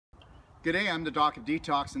G'day, I'm the Doc of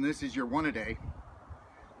Detox, and this is your one a day.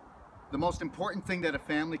 The most important thing that a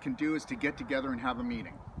family can do is to get together and have a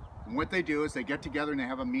meeting. And what they do is they get together and they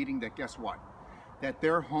have a meeting that, guess what? That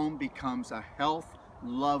their home becomes a health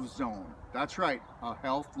love zone. That's right, a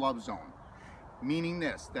health love zone. Meaning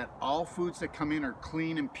this, that all foods that come in are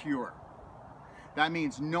clean and pure. That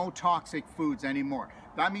means no toxic foods anymore.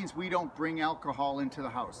 That means we don't bring alcohol into the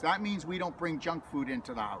house. That means we don't bring junk food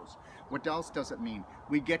into the house. What else does it mean?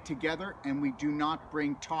 We get together and we do not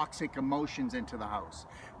bring toxic emotions into the house.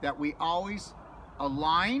 That we always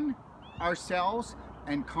align ourselves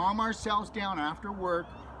and calm ourselves down after work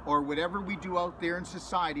or whatever we do out there in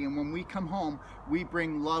society, and when we come home, we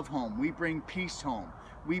bring love home, we bring peace home,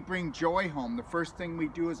 we bring joy home. The first thing we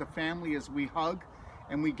do as a family is we hug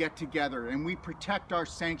and we get together and we protect our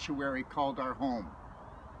sanctuary called our home.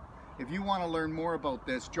 If you want to learn more about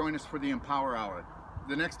this, join us for the Empower Hour.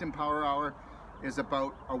 The next Empower Hour is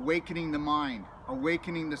about awakening the mind,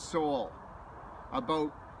 awakening the soul,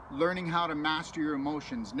 about learning how to master your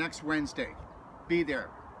emotions next Wednesday. Be there.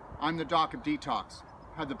 I'm the Doc of Detox.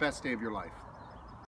 Have the best day of your life.